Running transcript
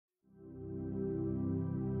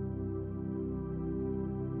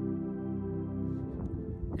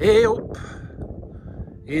Hey up,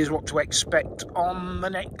 here's what to expect on the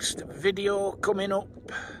next video coming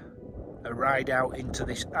up. A ride out into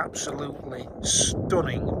this absolutely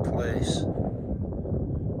stunning place.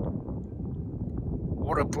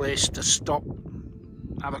 What a place to stop,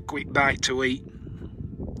 have a quick bite to eat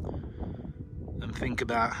and think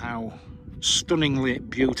about how stunningly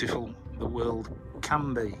beautiful the world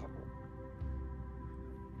can be.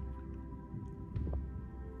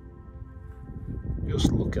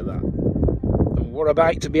 Just look at that. And what a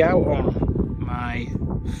bike to be out on. My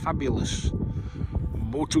fabulous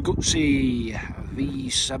Moto Guzzi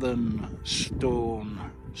V7 Stone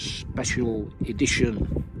Special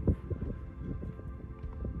Edition.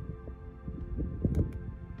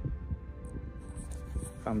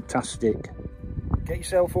 Fantastic. Get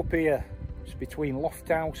yourself up here. It's between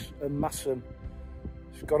Lofthouse and Massam.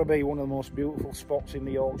 It's got to be one of the most beautiful spots in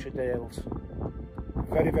the Yorkshire Dales.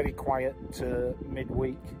 Very quiet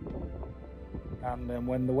midweek, and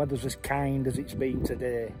when the weather's as kind as it's been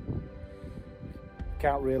today,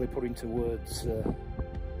 can't really put into words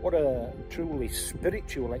what a truly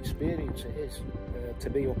spiritual experience it is to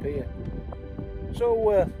be up here.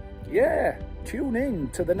 So yeah, tune in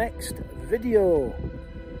to the next video,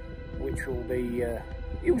 which will be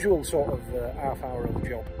usual sort of half-hour of a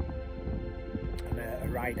job and a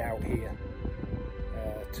ride out here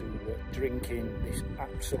to drink in this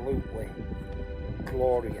absolutely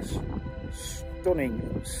glorious,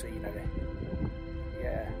 stunning scenery.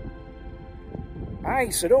 Yeah. Aye,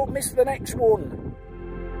 so don't miss the next one.